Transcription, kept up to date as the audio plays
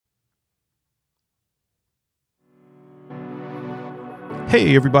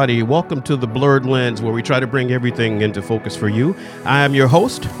Hey everybody, welcome to The Blurred Lens, where we try to bring everything into focus for you. I am your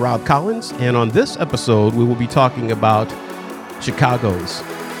host, Rob Collins, and on this episode, we will be talking about Chicago's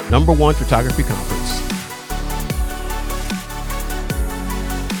 #1 photography conference.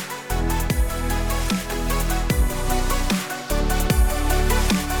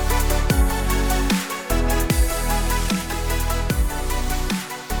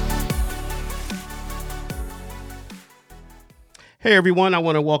 Hey everyone, I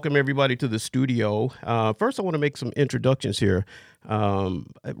want to welcome everybody to the studio. First, I want to make some introductions here. You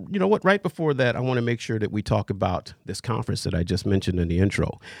know what? Right before that, I want to make sure that we talk about this conference that I just mentioned in the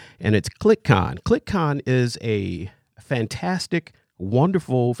intro, and it's ClickCon. ClickCon is a fantastic,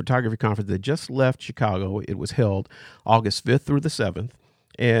 wonderful photography conference that just left Chicago. It was held August 5th through the 7th,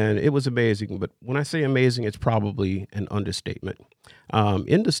 and it was amazing. But when I say amazing, it's probably an understatement.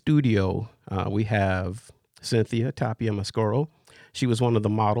 In the studio, we have Cinthia Tapia Moscarro. She was one of the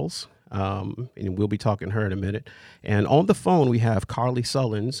models, and we'll be talking to her in a minute. And on the phone, we have Carly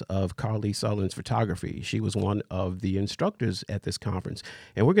Sullens of Carly Sullens Photography. She was one of the instructors at this conference.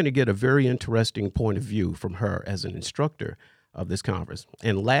 And we're going to get a very interesting point of view from her as an instructor of this conference.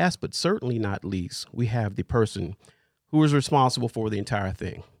 And last but certainly not least, we have the person who was responsible for the entire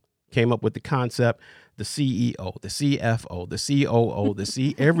thing. Came up with the concept, the CEO, the CFO, the COO,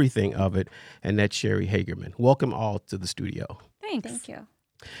 the everything of it, and that's Sherry Hagerman. Welcome all to the studio. Thanks. Thank you.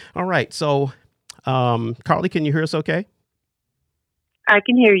 All right. So, Carly, can you hear us okay? I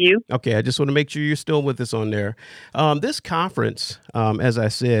can hear you. Okay. I just want to make sure you're still with us on there. This conference, as I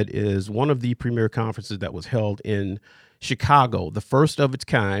said, is one of the premier conferences that was held in Chicago, the first of its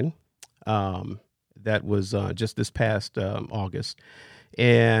kind. That was just this past August.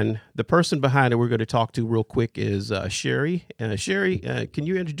 And the person behind it we're going to talk to real quick is Sherry. Sherry, can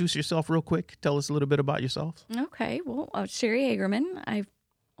you introduce yourself real quick? Tell us a little bit about yourself. Okay. Well, Sherry Hagerman. I'm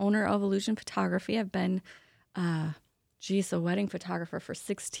owner of Allusion Photography. I've been, a wedding photographer for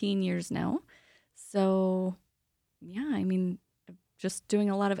 16 years now. So, yeah, I mean, just doing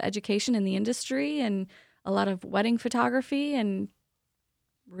a lot of education in the industry and a lot of wedding photography and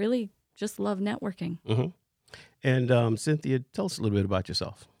really just love networking. Mm-hmm. And Cinthia, tell us a little bit about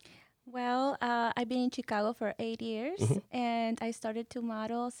yourself. Well, I've been in Chicago for 8 years, and I started to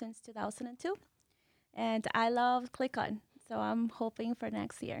model since 2002. And I love ClickCon, so I'm hoping for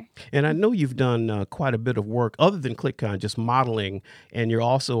next year. And I know you've done quite a bit of work other than ClickCon, just modeling, and you're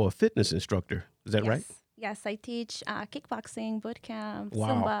also a fitness instructor. Is that right? Yes, I teach kickboxing, boot camp, Wow.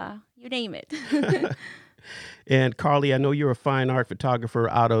 Zumba, you name it. And Carly, I know you're a fine art photographer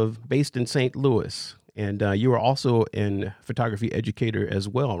based in St. Louis. And you are also a photography educator as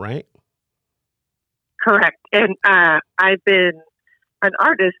well, right? Correct. And I've been an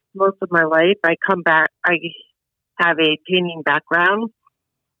artist most of my life. I have a painting background.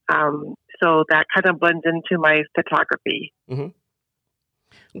 So that kind of blends into my photography.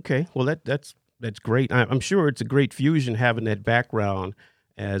 Mm-hmm. Okay. Well, that's great. I'm sure it's a great fusion having that background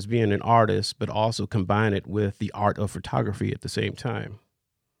as being an artist, but also combine it with the art of photography at the same time.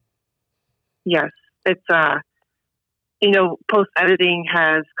 Yes. It's, post-editing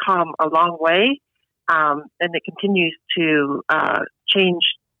has come a long way, and it continues to change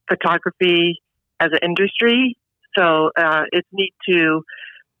photography as an industry. So it's neat to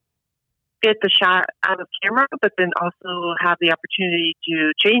get the shot out of camera, but then also have the opportunity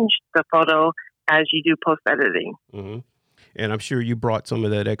to change the photo as you do post-editing. Mm-hmm. And I'm sure you brought some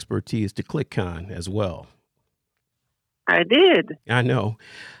of that expertise to ClickCon as well. I did. I know.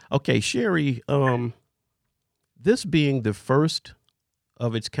 Okay, Sherry, this being the first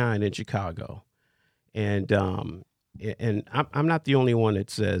of its kind in Chicago, and I'm not the only one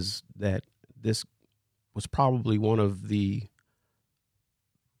that says that this was probably one of the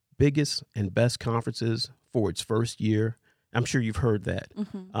biggest and best conferences for its first year. I'm sure you've heard that.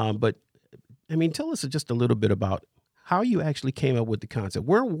 Mm-hmm. But, I mean, tell us just a little bit about how you actually came up with the concept.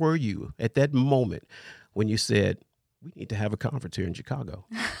 Where were you at that moment when you said, we need to have a conference here in Chicago?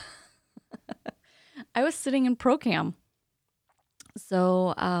 I was sitting in ProCam.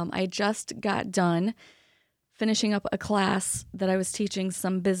 So I just got done finishing up a class that I was teaching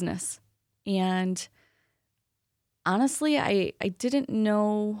some business. And honestly, I didn't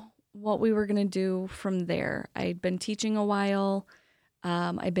know what we were going to do from there. I'd been teaching a while.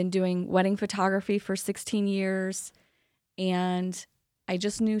 I'd been doing wedding photography for 16 years. And I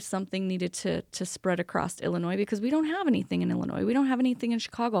just knew something needed to spread across Illinois because we don't have anything in Illinois. We don't have anything in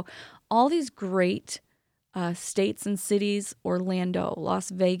Chicago. All these great states and cities, Orlando, Las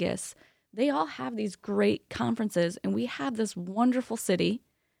Vegas, they all have these great conferences, and we have this wonderful city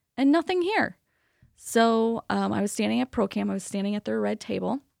and nothing here. So I was standing at ProCam. I was standing at their red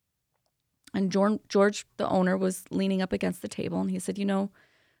table. And George, the owner, was leaning up against the table. And he said,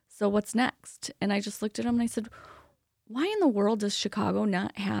 so what's next? And I just looked at him and I said, why in the world does Chicago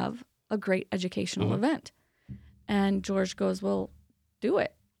not have a great educational event? And George goes, well, do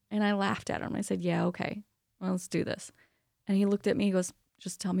it. And I laughed at him. I said, yeah, okay, well, let's do this. And he looked at me, he goes,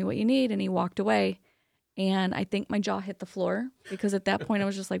 just tell me what you need. And he walked away. And I think my jaw hit the floor because at that point I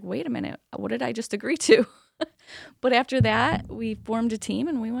was just like, wait a minute, what did I just agree to? But after that, we formed a team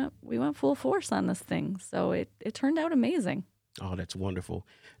and we went full force on this thing. So it turned out amazing. Oh, that's wonderful.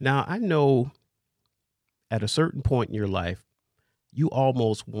 Now, I know at a certain point in your life, you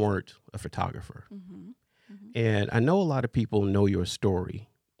almost weren't a photographer. And I know a lot of people know your story,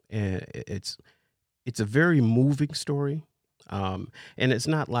 and it's a very moving story. And it's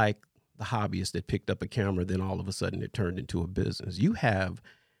not like the hobbyist that picked up a camera, then all of a sudden it turned into a business. You have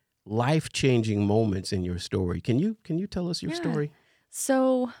life-changing moments in your story. Can you tell us your story?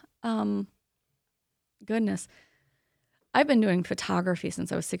 So, goodness, I've been doing photography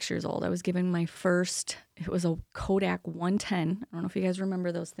since I was 6 years old. I was given my first, it was a Kodak 110. I don't know if you guys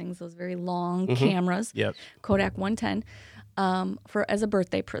remember those things, those very long cameras. Yep. Kodak 110 as a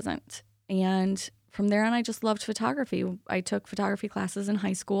birthday present. And from there on, I just loved photography. I took photography classes in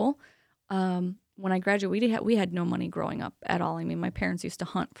high school. When I graduated, we had no money growing up at all. I mean, my parents used to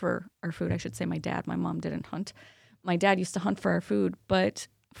hunt for our food. I should say my dad. My mom didn't hunt. My dad used to hunt for our food. But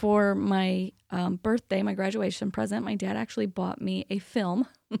for my birthday, my graduation present, my dad actually bought me a film.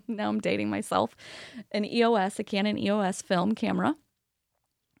 Now I'm dating myself. A Canon EOS film camera.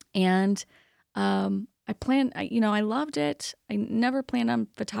 And I loved it. I never planned on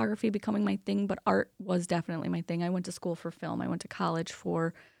photography becoming my thing, but art was definitely my thing. I went to school for film. I went to college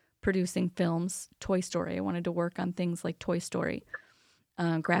for producing films, Toy Story. I wanted to work on things like Toy Story,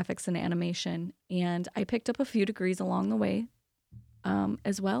 graphics and animation. And I picked up a few degrees along the way,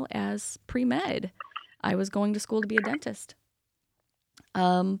 as well as pre-med. I was going to school to be a dentist.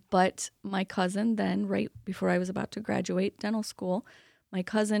 But my cousin then, right before I was about to graduate dental school, my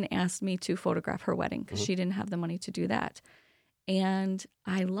cousin asked me to photograph her wedding because she didn't have the money to do that. And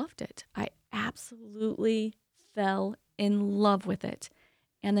I loved it. I absolutely fell in love with it.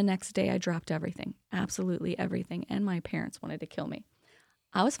 And the next day I dropped everything, absolutely everything. And my parents wanted to kill me.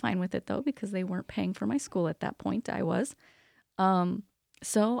 I was fine with it though, because they weren't paying for my school at that point. I was.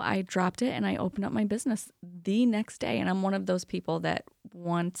 So I dropped it and I opened up my business the next day. And I'm one of those people that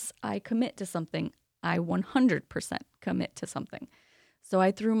once I commit to something, I 100% commit to something. So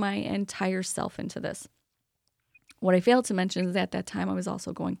I threw my entire self into this. What I failed to mention is at that time I was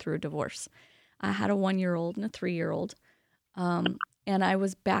also going through a divorce. I had a 1-year-old and a 3-year-old. And I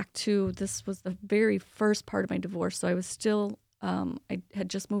was back to, this was the very first part of my divorce. So I was still, I had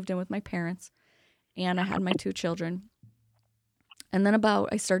just moved in with my parents and I had my 2 children. And then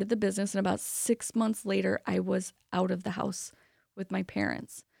I started the business, and about 6 months later, I was out of the house with my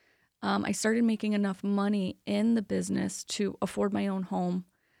parents. I started making enough money in the business to afford my own home.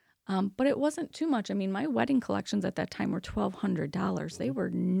 But it wasn't too much. I mean, my wedding collections at that time were $1,200. They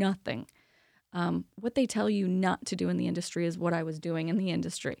were nothing. What they tell you not to do in the industry is what I was doing in the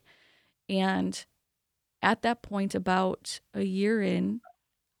industry. And at that point, about a year in,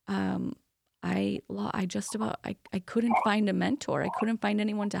 I couldn't find a mentor. I couldn't find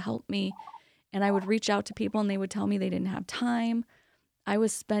anyone to help me. And I would reach out to people and they would tell me they didn't have time. I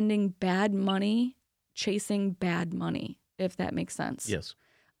was spending bad money, chasing bad money, if that makes sense. Yes.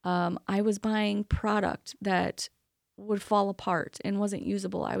 I was buying product that would fall apart and wasn't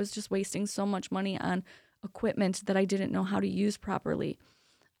usable. I was just wasting so much money on equipment that I didn't know how to use properly.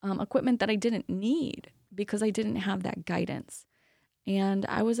 Equipment that I didn't need because I didn't have that guidance. And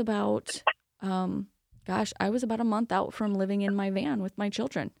I was about, I was about a month out from living in my van with my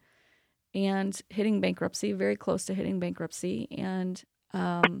children and hitting bankruptcy, very close to hitting bankruptcy. And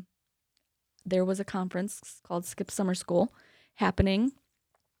there was a conference called Skip Summer School happening.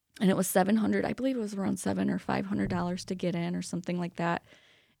 And it was $700, I believe it was around $700 or $500 to get in or something like that.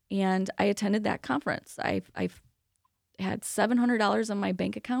 And I attended that conference. I had $700 on my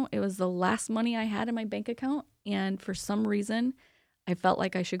bank account. It was the last money I had in my bank account. And for some reason, I felt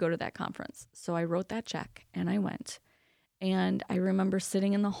like I should go to that conference. So I wrote that check and I went. And I remember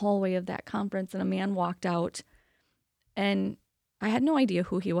sitting in the hallway of that conference and a man walked out and I had no idea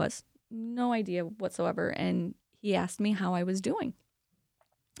who he was, no idea whatsoever. And he asked me how I was doing,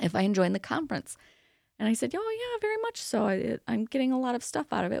 if I enjoyed the conference. And I said, oh, yeah, very much so. I'm getting a lot of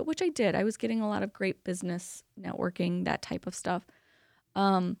stuff out of it, which I did. I was getting a lot of great business networking, that type of stuff.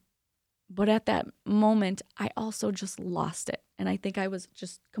 But at that moment, I also just lost it. And I think I was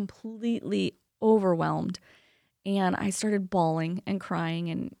just completely overwhelmed. And I started bawling and crying,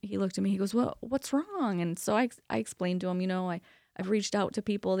 and he looked at me, he goes, well, what's wrong? And so I explained to him, I've reached out to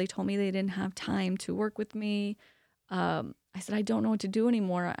people. They told me they didn't have time to work with me. I said, I don't know what to do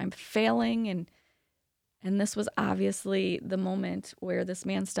anymore. I'm failing. And this was obviously the moment where this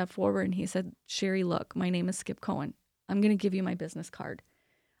man stepped forward and he said, Sherry, look, my name is Skip Cohen. I'm going to give you my business card.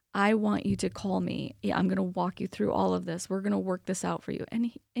 I want you to call me. Yeah, I'm going to walk you through all of this. We're going to work this out for you.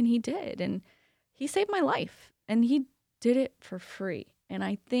 And he did. And he saved my life. And he did it for free. And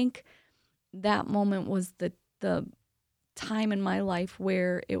I think that moment was the time in my life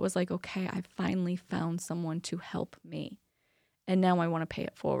where it was like, okay, I finally found someone to help me. And now I want to pay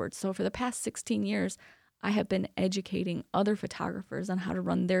it forward. So for the past 16 years, I have been educating other photographers on how to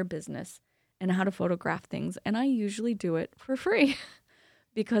run their business and how to photograph things. And I usually do it for free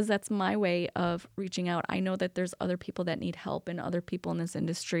because that's my way of reaching out. I know that there's other people that need help and other people in this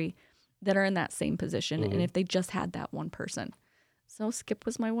industry that are in that same position. Mm-hmm. And if they just had that one person. So Skip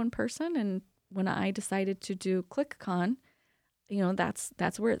was my one person. And when I decided to do ClickCon,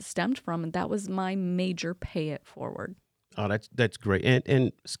 that's where it stemmed from. And that was my major pay it forward. Oh, that's great.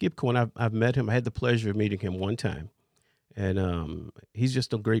 And Skip Cohen, I've met him. I had the pleasure of meeting him one time. And he's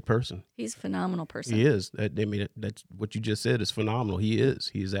just a great person. He's a phenomenal person. He is. That's what you just said is phenomenal. He is.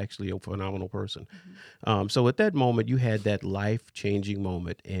 He's actually a phenomenal person. Mm-hmm. So at that moment, you had that life-changing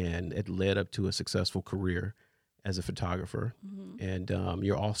moment, and it led up to a successful career as a photographer. Mm-hmm. And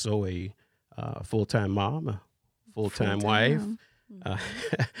you're also a full-time mom, a full-time wife. Mm-hmm.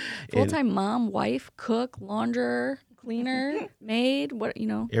 Full-time mom, wife, cook, launderer, cleaner, maid,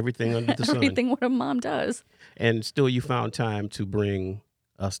 everything under the sun. Everything what a mom does. And still you found time to bring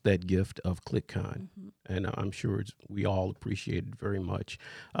us that gift of ClickCon. Mm-hmm. And I'm sure we all appreciate it very much.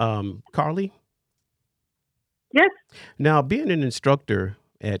 Carly? Yes. Now, being an instructor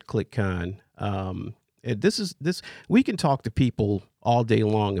at ClickCon, we can talk to people all day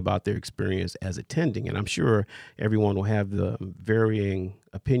long about their experience as attending, and I'm sure everyone will have the varying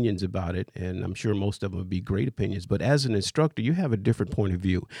opinions about it, and I'm sure most of them would be great opinions. But as an instructor, you have a different point of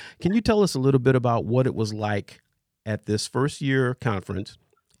view. Can you tell us a little bit about what it was like at this first year conference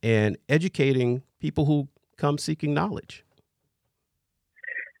and educating people who come seeking knowledge?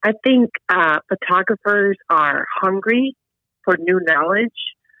 I think photographers are hungry for new knowledge,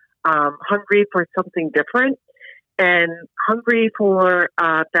 hungry for something different, and hungry for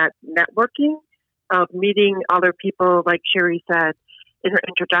that networking of meeting other people. Like Sherry said in her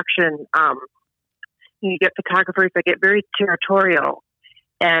introduction, you get photographers that get very territorial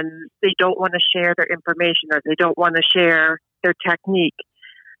and they don't want to share their information or they don't want to share their technique.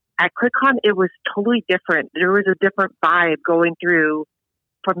 At ClickCon, it was totally different. There was a different vibe going through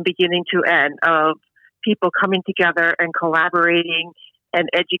from beginning to end of people coming together and collaborating and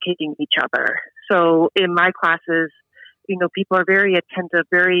educating each other. So in my classes, people are very attentive,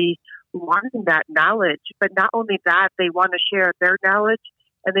 very wanting that knowledge. But not only that, they want to share their knowledge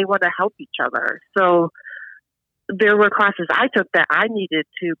and they want to help each other. So there were classes I took that I needed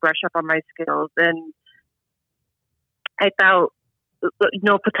to brush up on my skills. And I felt,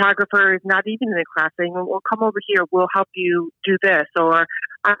 photographers, not even in the class, saying, well, come over here, we'll help you do this. Or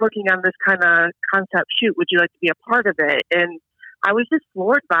I'm working on this kind of concept shoot. Would you like to be a part of it? And I was just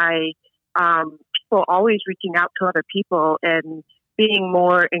floored by people always reaching out to other people and being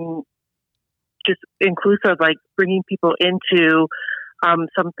more just inclusive, like bringing people into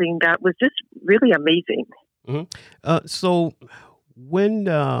something that was just really amazing. Mm-hmm. So when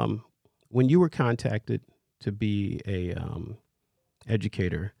you were contacted to be a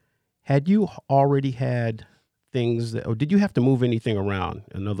educator, had you already had things or did you have to move anything around?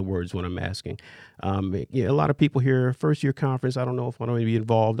 In other words, what I'm asking, a lot of people here, first year conference, I don't know if I want to be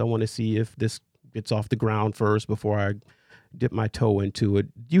involved. I want to see if this gets off the ground first before I dip my toe into it.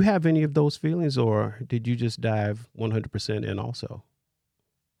 Do you have any of those feelings, or did you just dive 100% in also?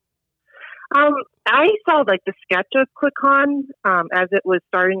 I saw like the sketch of ClickCon as it was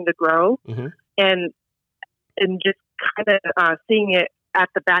starting to grow, mm-hmm. and just kind of seeing it at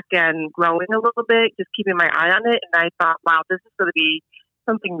the back end growing a little bit, just keeping my eye on it. And I thought, wow, this is going to be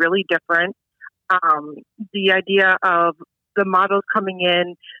something really different. The idea of the models coming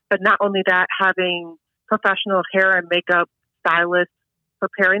in, but not only that, having professional hair and makeup stylists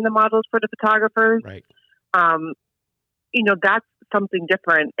preparing the models for the photographers. Right. That's something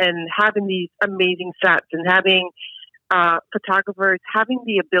different. And having these amazing sets and having photographers having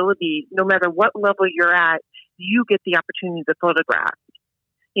the ability, no matter what level you're at, you get the opportunity to photograph.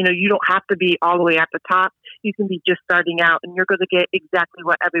 You don't have to be all the way at the top. You can be just starting out and you're going to get exactly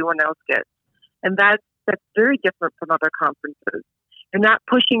what everyone else gets. And that's very different from other conferences. You're not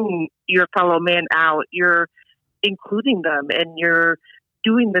pushing your fellow man out. You're including them, and you're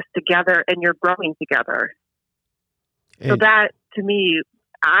doing this together, and you're growing together. And so that, to me,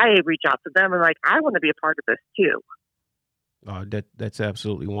 I reach out to them and like, I want to be a part of this too. that's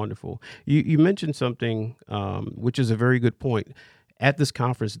absolutely wonderful. You mentioned something, which is a very good point. At this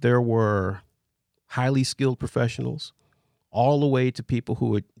conference, there were highly skilled professionals, all the way to people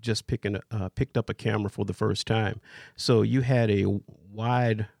who had just picked up a camera for the first time. So you had a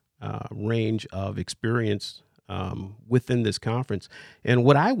wide range of experience within this conference. And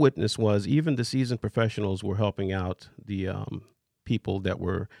what I witnessed was even the seasoned professionals were helping out the people that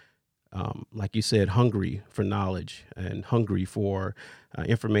were, like you said, hungry for knowledge and hungry for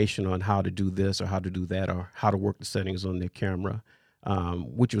information on how to do this or how to do that or how to work the settings on their camera,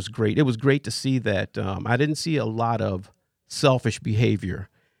 which was great. It was great to see that. I didn't see a lot of selfish behavior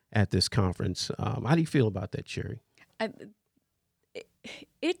at this conference. How do you feel about that, Sherry?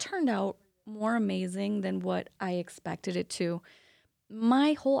 It turned out more amazing than what I expected it to.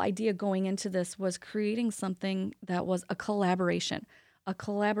 My whole idea going into this was creating something that was a collaboration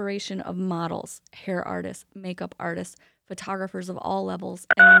of models, hair artists, makeup artists, photographers of all levels,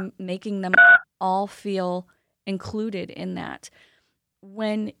 and making them all feel included in that.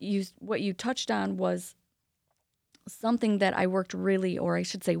 What you touched on was something that I worked really, or I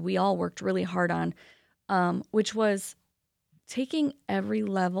should say we all worked really hard on, which was taking every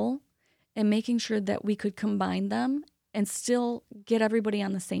level and making sure that we could combine them and still get everybody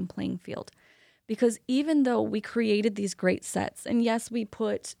on the same playing field. Because even though we created these great sets, and yes, we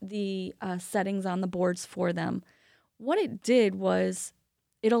put the settings on the boards for them, what it did was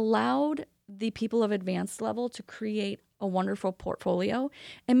it allowed the people of advanced level to create a wonderful portfolio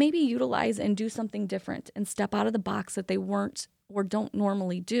and maybe utilize and do something different and step out of the box that they weren't or don't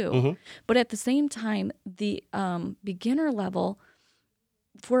normally do. Mm-hmm. But at the same time, the beginner level,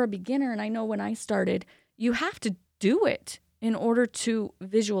 for a beginner, and I know when I started, you have to do it in order to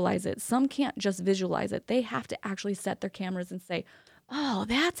visualize it. Some can't just visualize it. They have to actually set their cameras and say, oh,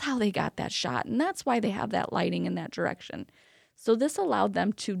 that's how they got that shot, and that's why they have that lighting in that direction. So this allowed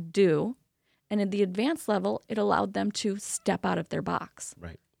them to do, and at the advanced level, it allowed them to step out of their box.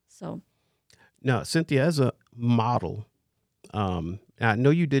 Right. So now, Cinthia, as a model, I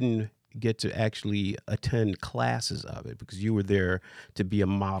know you didn't get to actually attend classes of it because you were there to be a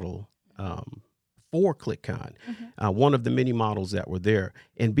model for ClickCon, one of the many models that were there.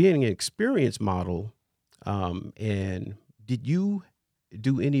 And being an experienced model, and did you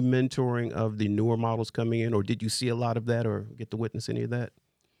do any mentoring of the newer models coming in, or did you see a lot of that or get to witness any of that?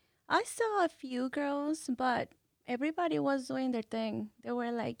 I saw a few girls, but everybody was doing their thing. They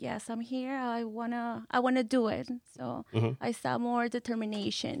were like, yes, I'm here. I wanna do it. So I saw more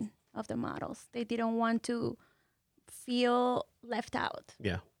determination of the models. They didn't want to feel left out.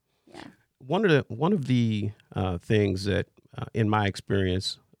 Yeah. Yeah. One of the things that, in my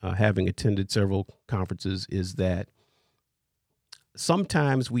experience, having attended several conferences, is that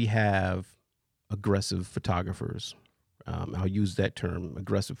sometimes we have aggressive photographers. I'll use that term,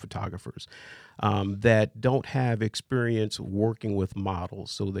 aggressive photographers, that don't have experience working with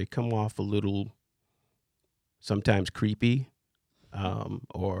models. So they come off a little, sometimes creepy,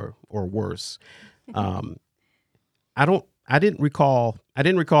 or worse. I didn't recall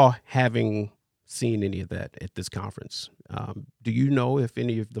having seen any of that at this conference. Do you know if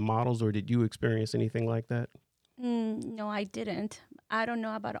any of the models, or did you experience anything like that? No, I didn't. I don't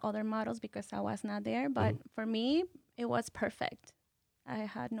know about other models because I was not there, but for me, it was perfect. I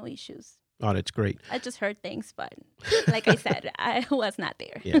had no issues. Oh, that's great. I just heard things, but like I said, I was not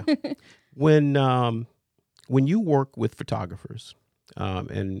there. Yeah. When you work with photographers,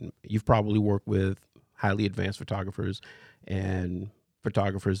 and you've probably worked with highly advanced photographers and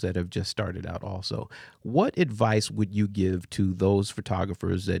photographers that have just started out also, what advice would you give to those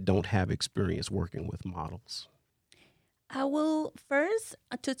photographers that don't have experience working with models? I will first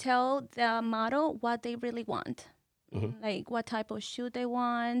to tell the model what they really want, like what type of shoot they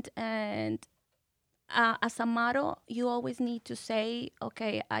want. And as a model, you always need to say,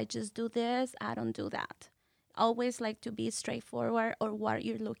 okay, I just do this, I don't do that. Always like to be straightforward or what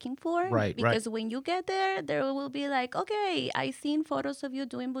you're looking for. Right. Because when you get there, there will be like, okay, I seen photos of you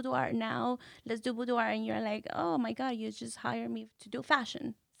doing boudoir. Now let's do boudoir. And you're like, oh my God, you just hired me to do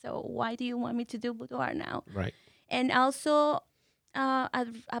fashion. So why do you want me to do boudoir now? Right. And also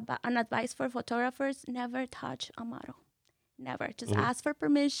an advice for photographers, never touch a model. Never. Just ask for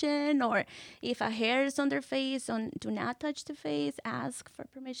permission, or if a hair is on their face, do not touch the face. Ask for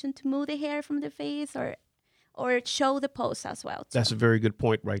permission to move the hair from the face, or or show the post as well. That's a very good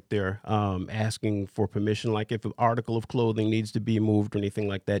point right there. Asking for permission, like if an article of clothing needs to be moved or anything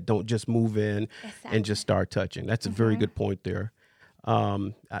like that, don't just move in and just start touching. That's a very good point there.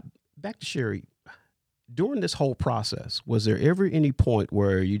 Back to Sherry. During this whole process, was there ever any point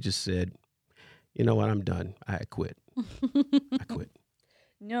where you just said, you know what, I'm done. I quit. I quit.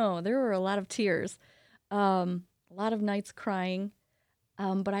 No, there were a lot of tears, a lot of nights crying.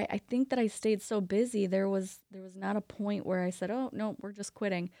 But I think that I stayed so busy. There was not a point where I said, oh, no, we're just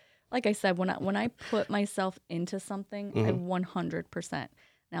quitting. Like I said, when I put myself into something, I 100%.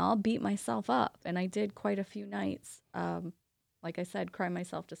 Now I'll beat myself up. And I did quite a few nights, like I said, cry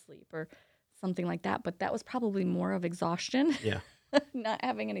myself to sleep or something like that. But that was probably more of exhaustion, not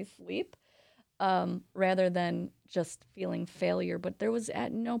having any sleep, rather than just feeling failure. But there was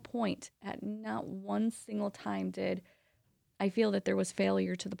at no point, at not one single time did I feel that there was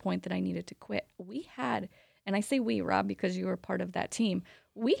failure to the point that I needed to quit. We had, and I say we, Rob, because you were part of that team,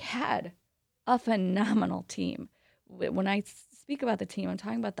 we had a phenomenal team. When I speak about the team, I'm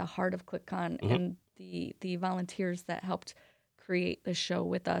talking about the heart of ClickCon and the volunteers that helped create the show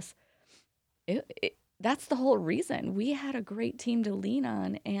with us. That's the whole reason. We had a great team to lean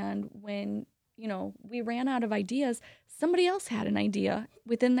on, and when we ran out of ideas, somebody else had an idea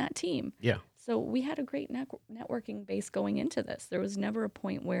within that team. Yeah. So we had a great networking base going into this. There was never a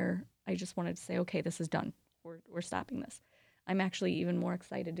point where I just wanted to say, okay, this is done. We're stopping this. I'm actually even more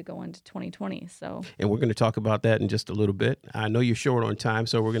excited to go into 2020. And we're going to talk about that in just a little bit. I know you're short on time,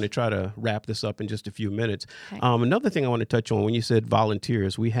 so we're going to try to wrap this up in just a few minutes. Okay. Another thing I want to touch on, when you said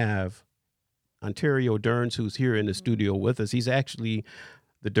volunteers, we have Ontario Durns, who's here in the studio with us. He's actually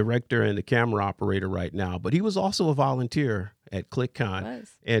the director and the camera operator right now, but he was also a volunteer at ClickCon.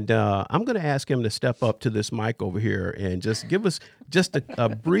 And I'm going to ask him to step up to this mic over here and just give us just a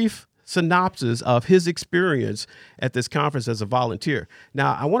brief synopsis of his experience at this conference as a volunteer.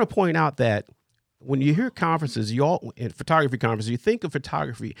 Now, I want to point out that when you hear conferences, photography conferences, you think of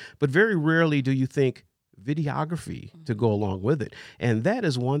photography, but very rarely do you think videography to go along with it. And that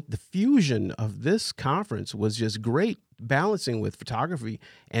is the fusion of this conference was just great, balancing with photography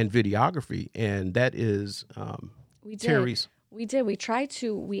and videography. And that is Terry's. We did.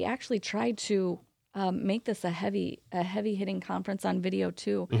 We actually tried to make this a heavy hitting conference on video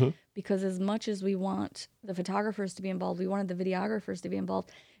too, because as much as we want the photographers to be involved, we wanted the videographers to be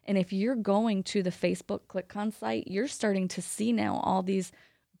involved. And if you're going to the Facebook ClickCon site, you're starting to see now all these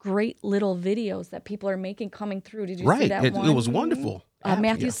great little videos that people are making coming through. Did you see that one? It was wonderful.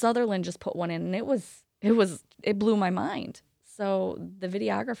 Matthew Sutherland just put one in, and it blew my mind. So the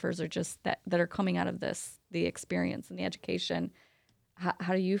videographers are just that are coming out of this, the experience and the education.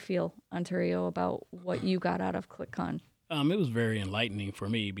 How do you feel, Ontario, about what you got out of ClickCon? It was very enlightening for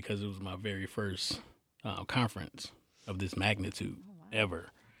me because it was my very first conference of this magnitude ever.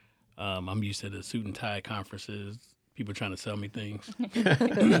 I'm used to the suit and tie conferences, people trying to sell me things.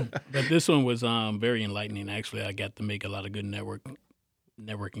 But this one was very enlightening. Actually, I got to make a lot of good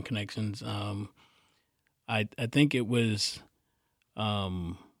networking connections. I think it was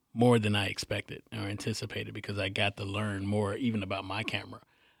more than I expected or anticipated because I got to learn more even about my camera.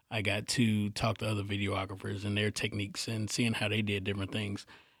 I got to talk to other videographers and their techniques and seeing how they did different things.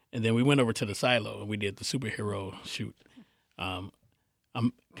 And then we went over to the silo and we did the superhero shoot.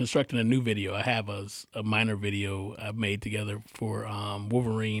 I'm constructing a new video. I have a minor video I've made together for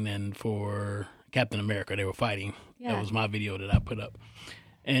Wolverine and for Captain America. They were fighting. Yeah. That was my video that I put up.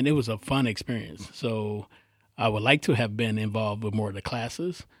 And it was a fun experience. So I would like to have been involved with more of the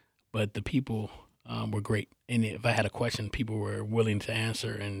classes, but the people were great. And if I had a question, people were willing to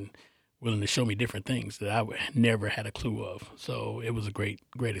answer and willing to show me different things that I never had a clue of. So it was a great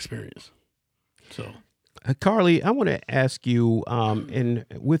experience. So, Carly, I want to ask you, and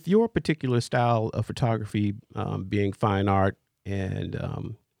with your particular style of photography being fine art,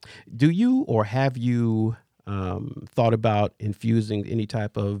 and do you or have you thought about infusing any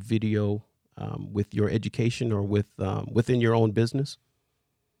type of video with your education or within your own business?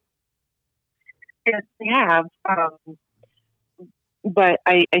 Yes, we have. But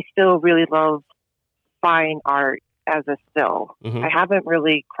I still really love fine art as a still. I haven't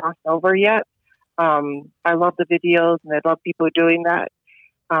really crossed over yet. I love the videos and I love people doing that.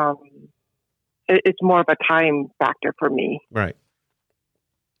 It's more of a time factor for me. Right.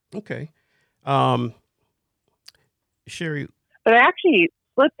 Okay. Sherry. But I actually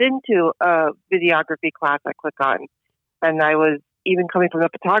slipped into a videography class at ClickCon, and I was even coming from the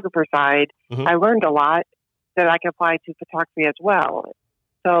photographer side. I learned a lot that I can apply to photography as well.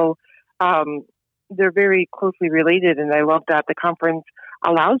 So they're very closely related, and I love that the conference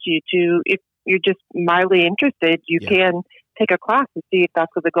allows you to, you're just mildly interested, you can take a class to see if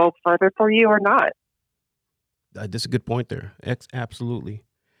that's going to go further for you or not. That's a good point there. Absolutely.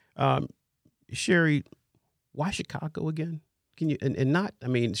 Sherry, why Chicago again? Can you, and not, I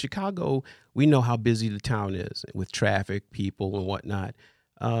mean, Chicago, we know how busy the town is with traffic, people and whatnot.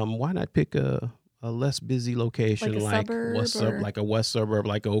 Why not pick a less busy location like a west suburb,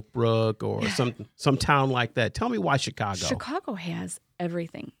 like Oak Brook or some town like that? Tell me why Chicago. Chicago has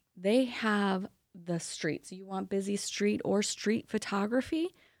everything. They have the streets. You want busy street or street photography,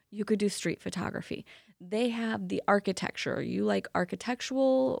 you could do street photography. They have the architecture. You like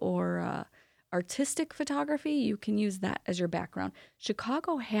architectural or artistic photography, you can use that as your background.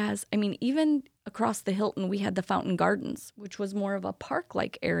 Chicago has, I mean, even across the Hilton, we had the Fountain Gardens, which was more of a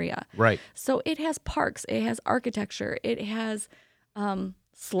park-like area. Right. So it has parks, it has architecture, it has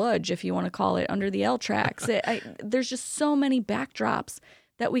sludge, if you want to call it, under the L tracks. There's just so many backdrops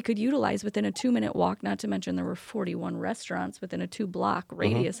that we could utilize within a 2-minute walk, not to mention there were 41 restaurants within a 2-block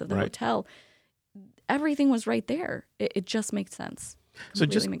radius of the hotel. Everything was right there. It just makes sense. So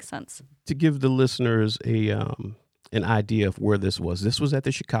just makes sense. To give the listeners an idea of where this was at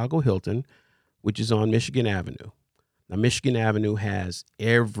the Chicago Hilton, which is on Michigan Avenue. Now, Michigan Avenue has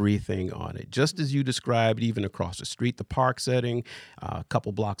everything on it, just as you described, even across the street, the park setting, a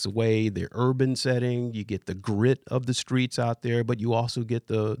couple blocks away, the urban setting. You get the grit of the streets out there, but you also get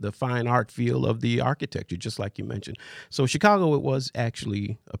the fine art feel of the architecture, just like you mentioned. So Chicago, it was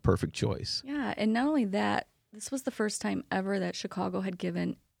actually a perfect choice. Yeah, and not only that, this was the first time ever that Chicago had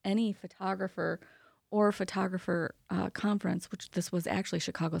given any photographer or photographer conference, which this was actually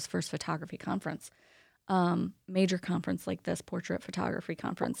Chicago's first photography conference, major conference like this, portrait photography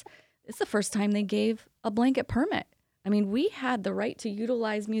conference. It's the first time they gave a blanket permit. I mean, we had the right to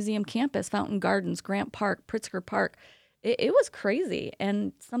utilize Museum Campus, Fountain Gardens, Grant Park, Pritzker Park. It was crazy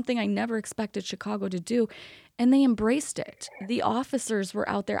and something I never expected Chicago to do. And they embraced it. The officers were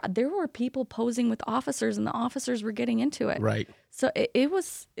out there. There were people posing with officers, and the officers were getting into it. Right. So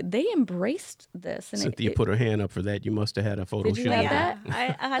they embraced this. And Cynthia put her hand up for that. You must have had a photo shoot. Did you have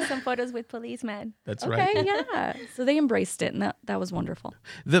that? I had some photos with policemen. That's right. Okay, yeah. So they embraced it, and that was wonderful.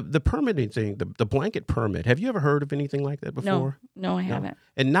 The permitting thing, the blanket permit, have you ever heard of anything like that before? No, I haven't.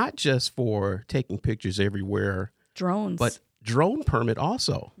 And not just for taking pictures everywhere. Drones. But drone permit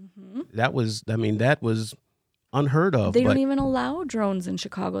also. Mm-hmm. That was unheard of. They don't even allow drones in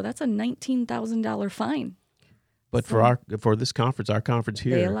Chicago. That's a $19,000 fine. But for this conference, our conference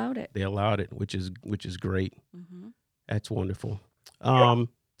here, they allowed it. They allowed it, which is great. Mm-hmm. That's wonderful. Tell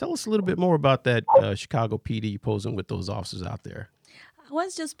us a little bit more about that Chicago PD posing with those officers out there. I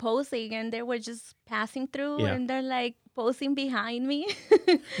was just posing, and they were just passing through, and they're like posing behind me.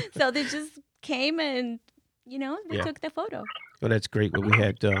 So they just came and they took the photo. Well, that's great. But we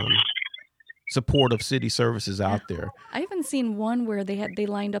had support of city services out there. I even seen one where they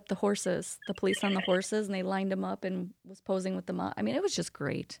lined up the horses, the police on the horses, and they lined them up and was posing with them. I mean, it was just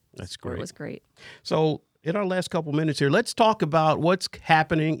great. That's great. It was great. So in our last couple minutes here, let's talk about what's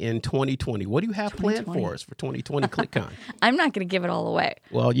happening in 2020. What do you have planned for us for 2020 ClickCon? I'm not going to give it all away.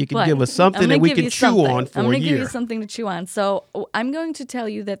 Well, you can give us something that we can chew on for a year. I'm going to give you something to chew on. So I'm going to tell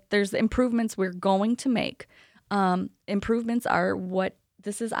you that there's improvements we're going to make. Improvements are what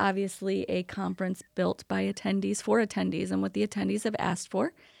this is obviously a conference built by attendees for attendees, and what the attendees have asked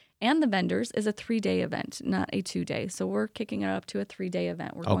for and the vendors is a 3-day event, not a 2-day. So we're kicking it up to a 3-day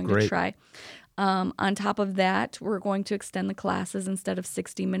event. We're going to try. On top of that, we're going to extend the classes. Instead of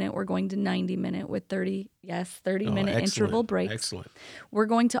 60-minute, we're going to 90-minute with 30-minute interval breaks. Excellent. We're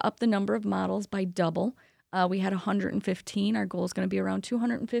going to up the number of models by double. We had 115. Our goal is going to be around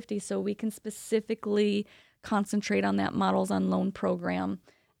 250, so we can specifically concentrate on that Models on Loan program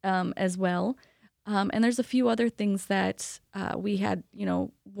as well. And there's a few other things that we had,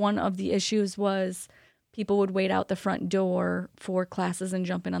 one of the issues was people would wait out the front door for classes and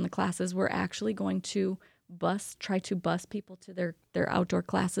jump in on the classes. We're actually going to try to bus people to their outdoor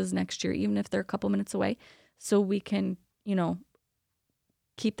classes next year, even if they're a couple minutes away, so we can,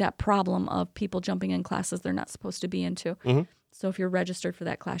 keep that problem of people jumping in classes they're not supposed to be into. Mm-hmm. So if you're registered for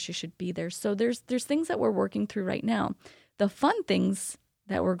that class, you should be there. So there's things that we're working through right now. The fun things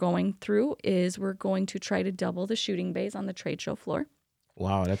that we're going through is we're going to try to double the shooting bays on the trade show floor.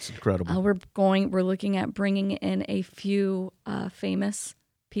 Wow, that's incredible. We're looking at bringing in a few famous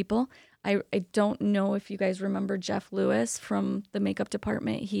people. I don't know if you guys remember Jeff Lewis from the makeup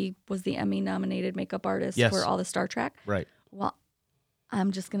department. He was the Emmy-nominated makeup artist for all the Star Trek. Right. Well,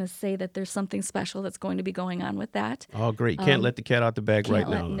 I'm just going to say that there's something special that's going to be going on with that. Oh, great. Can't let the cat out the bag right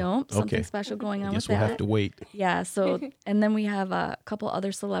now. No, something special going on with that. We'll have to wait. Yeah, so, and then we have a couple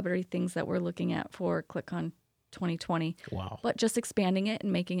other celebrity things that we're looking at for ClickCon 2020. Wow. But just expanding it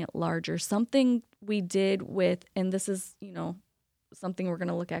and making it larger. Something we did with, and this is, something we're going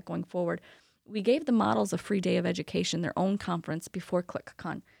to look at going forward. We gave the models a free day of education, their own conference before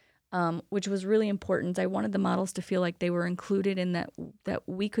ClickCon. Which was really important. I wanted the models to feel like they were included in that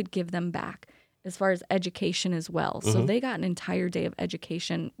we could give them back as far as education as well. So they got an entire day of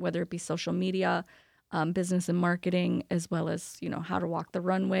education, whether it be social media, business and marketing, as well as, how to walk the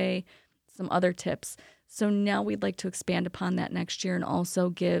runway, some other tips. So now we'd like to expand upon that next year and also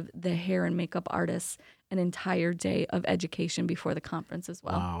give the hair and makeup artists an entire day of education before the conference as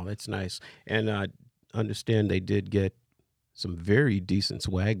well. Wow, that's nice. And I understand they did get some very decent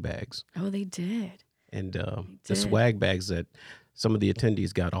swag bags. Oh, they did. And the swag bags that some of the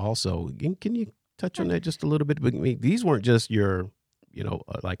attendees got also. Can you touch on that just a little bit? I mean, these weren't just your,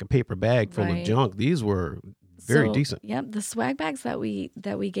 like a paper bag full of junk. These were very decent. Yep. The swag bags that we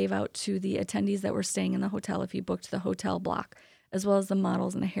gave out to the attendees that were staying in the hotel if you booked the hotel block, as well as the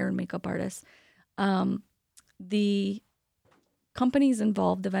models and the hair and makeup artists. The companies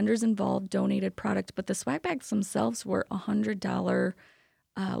involved, the vendors involved, donated product, but the swag bags themselves were $100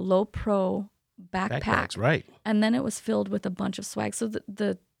 low pro backpacks, right? And then it was filled with a bunch of swag. So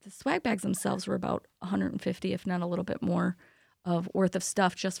the swag bags themselves were about $150, if not a little bit more, of worth of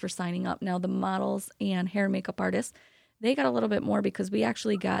stuff just for signing up. Now the models and hair and makeup artists, they got a little bit more because we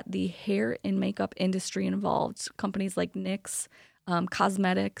actually got the hair and makeup industry involved. Companies like NYX,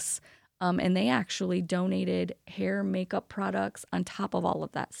 cosmetics. And they actually donated hair makeup products on top of all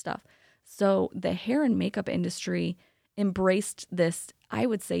of that stuff. So the hair and makeup industry embraced this, I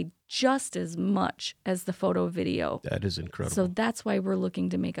would say, just as much as the photo video. That is incredible. So that's why we're looking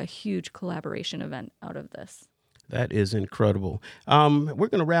to make a huge collaboration event out of this. That is incredible. We're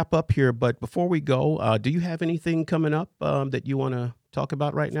going to wrap up here, but before we go, do you have anything coming up that you want to talk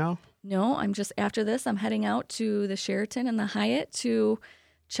about right now? No, after this, I'm heading out to the Sheraton and the Hyatt to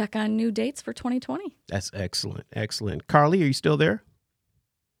check on new dates for 2020. That's excellent. Excellent. Carly, are you still there?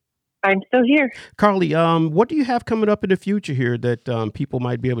 I'm still here. Carly, what do you have coming up in the future here that people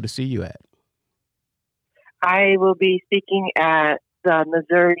might be able to see you at? I will be speaking at the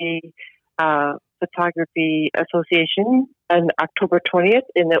Missouri Photography Association on October 20th,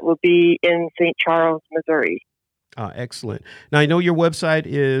 and it will be in St. Charles, Missouri. Excellent. Now, I know your website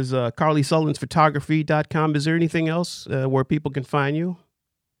is carlysullensphotography.com. Is there anything else where people can find you?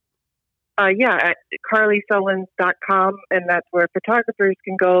 At carlysullens.com, and that's where photographers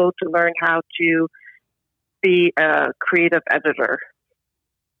can go to learn how to be a creative editor.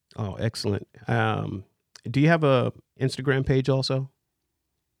 Oh, excellent. Do you have a Instagram page also?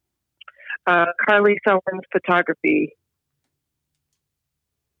 Carly Sullens Photography.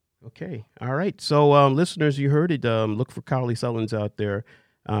 Okay. All right. So, listeners, you heard it. Look for Carly Sullens out there.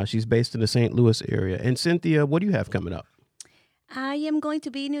 She's based in the St. Louis area. And Cinthia, what do you have coming up? I am going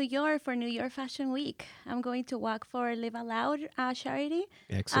to be in New York for New York Fashion Week. I'm going to work for Live Aloud charity.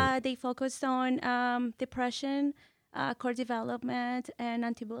 Excellent. They focus on depression, core development, and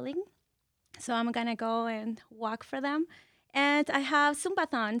anti-bullying. So I'm going to go and walk for them. And I have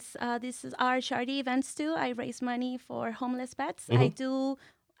Zumbathons. This is our charity events too. I raise money for homeless pets. Mm-hmm.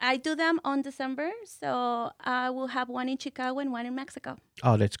 I do them on December. So I will have one in Chicago and one in Mexico.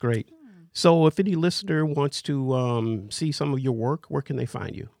 Oh, that's great. So if any listener wants to see some of your work, where can they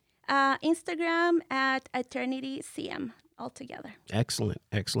find you? Instagram at EternityCM altogether. Excellent.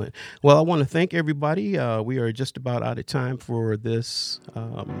 Excellent. Well, I want to thank everybody. We are just about out of time for this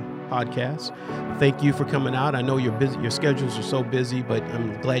podcast. Thank you for coming out. I know you're busy. Your schedules are so busy, but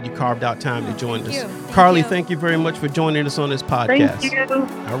I'm glad you carved out time to join us. Carly, thank you very much for joining us on this podcast. Thank you.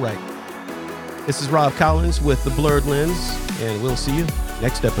 All right. This is Rob Collins with The Blurred Lens, and we'll see you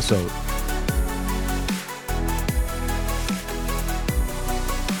next episode.